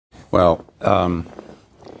Well, I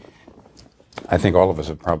think all of us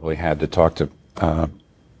have probably had to talk to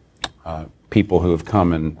people who have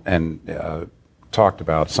come and talked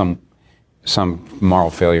about some moral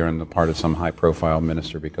failure on the part of some high-profile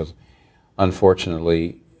minister, because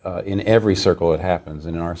unfortunately, in every circle it happens,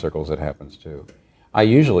 and in our circles it happens too. I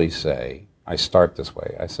usually say, I start this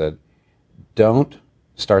way, I said, don't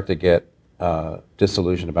start to get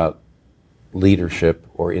disillusioned about leadership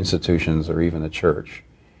or institutions or even the church.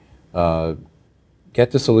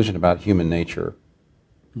 Get disillusioned about human nature,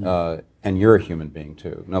 and you're a human being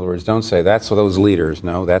too. In other words, don't say, that's those leaders.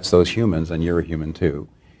 No, that's those humans, and you're a human too.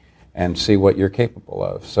 And see what you're capable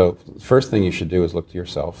of. So the first thing you should do is look to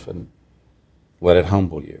yourself and let it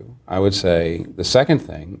humble you. I would say the second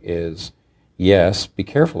thing is, yes, be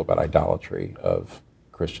careful about idolatry of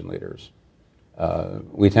Christian leaders.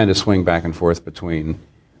 We tend to swing back and forth between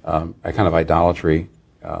a kind of idolatry,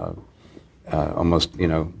 almost,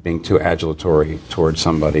 being too adulatory towards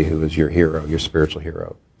somebody who is your hero, your spiritual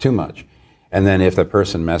hero, too much. And then if the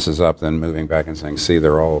person messes up, then moving back and saying, see,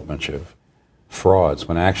 they're all a bunch of frauds,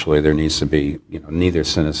 when actually there needs to be, neither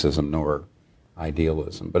cynicism nor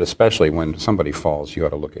idealism. But especially when somebody falls, you ought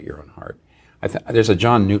to look at your own heart. There's a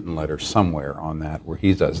John Newton letter somewhere on that where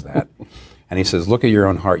he does that. And he says, look at your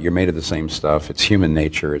own heart. You're made of the same stuff. It's human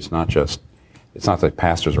nature. It's not that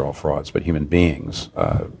pastors are all frauds, but human beings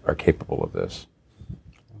are capable of this.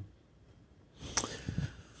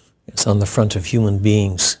 It's on the front of human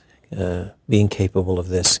beings being capable of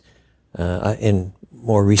this. In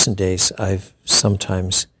more recent days, I've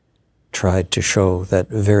sometimes tried to show that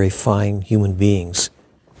very fine human beings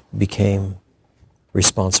became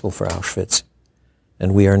responsible for Auschwitz.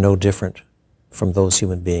 And we are no different from those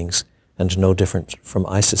human beings and no different from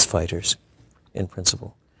ISIS fighters in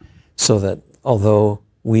principle. So that although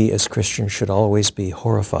we as Christians should always be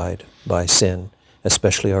horrified by sin,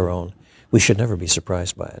 especially our own, we should never be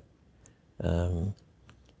surprised by it.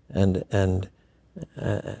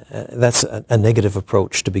 That's a negative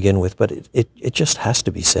approach to begin with, but it just has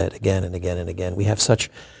to be said again and again and again. We have such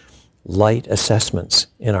light assessments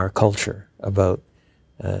in our culture about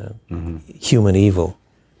human evil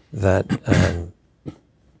that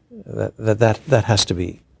that has to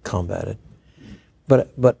be combated. But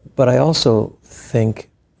I also think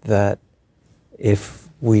that if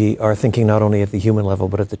we are thinking not only at the human level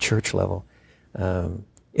but at the church level,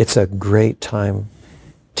 it's a great time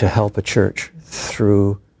to help a church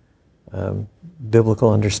through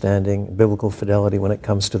biblical understanding, biblical fidelity when it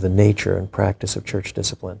comes to the nature and practice of church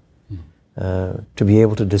discipline. To be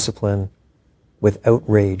able to discipline with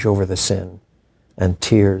outrage over the sin and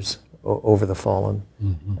tears over the fallen,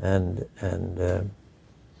 and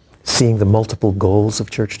seeing the multiple goals of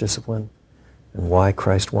church discipline and why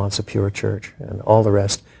Christ wants a pure church and all the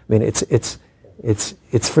rest. I mean, it's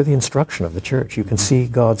for the instruction of the church. You can see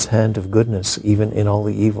God's hand of goodness even in all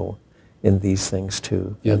the evil in these things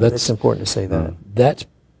too. Yeah, it's important to say that. That's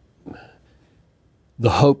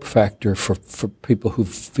the hope factor for people who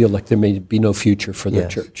feel like there may be no future for their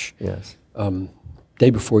church. Yes. Day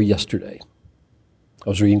before yesterday, I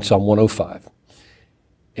was reading Psalm 105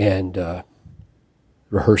 and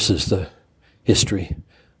rehearses the history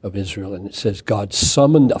of Israel, and it says, God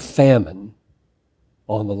summoned a famine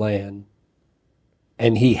on the land,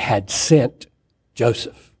 and he had sent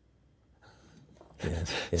Joseph.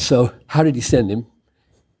 Yes. So how did he send him?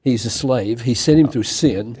 He's a slave. He sent him through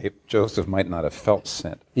sin. Joseph might not have felt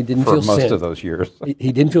sent. He didn't for feel most sent. of those years.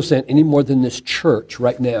 He didn't feel sent any more than this church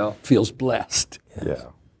right now feels blessed. Yeah.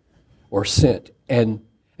 Or sent. And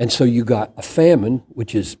so you got a famine,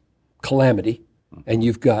 which is calamity, and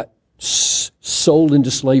you've got sold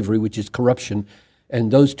into slavery, which is corruption,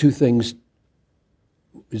 and those two things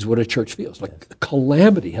is what a church feels like. A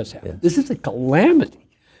calamity has happened. This is a calamity.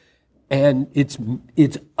 And it's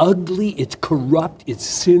ugly, it's corrupt, it's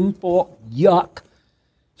sinful, yuck.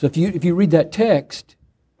 So if you read that text,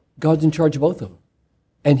 God's in charge of both of them.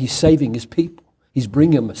 And he's saving his people. He's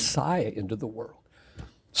bringing a Messiah into the world.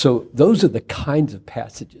 So those are the kinds of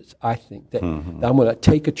passages, I think, that I'm going to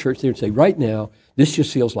take a church there and say, right now, this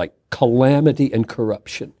just feels like calamity and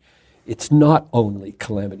corruption. It's not only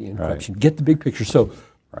calamity and corruption. Get the big picture. So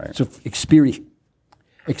experientially,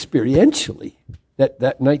 that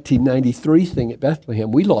 1993 thing at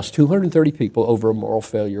Bethlehem, we lost 230 people over a moral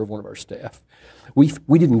failure of one of our staff. We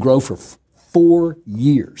didn't grow for 4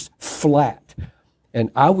 years, flat. And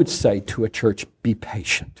I would say to a church, be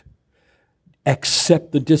patient.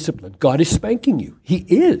 Accept the discipline. God is spanking you. He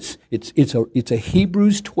is. It's a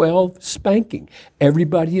Hebrews 12 spanking.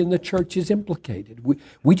 Everybody in the church is implicated.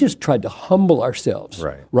 We just tried to humble ourselves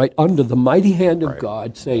right under the mighty hand of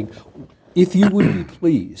God, saying, if you would be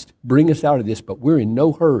pleased, bring us out of this, but we're in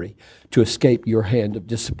no hurry to escape your hand of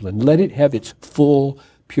discipline. Let it have its full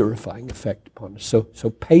purifying effect upon us. So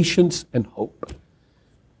patience and hope.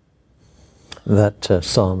 That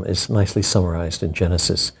psalm is nicely summarized in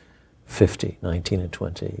Genesis 50, 19 and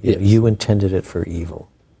 20. Yes. You intended it for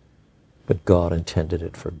evil, but God intended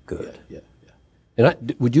it for good. Yeah.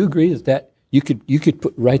 And would you agree that you could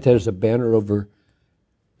write that as a banner over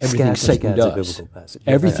everything Satan does? A biblical passage.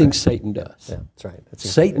 Everything Satan does. Yeah, that's right. That's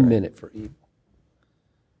Satan exactly right. meant it for evil,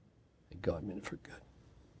 and God meant it for good.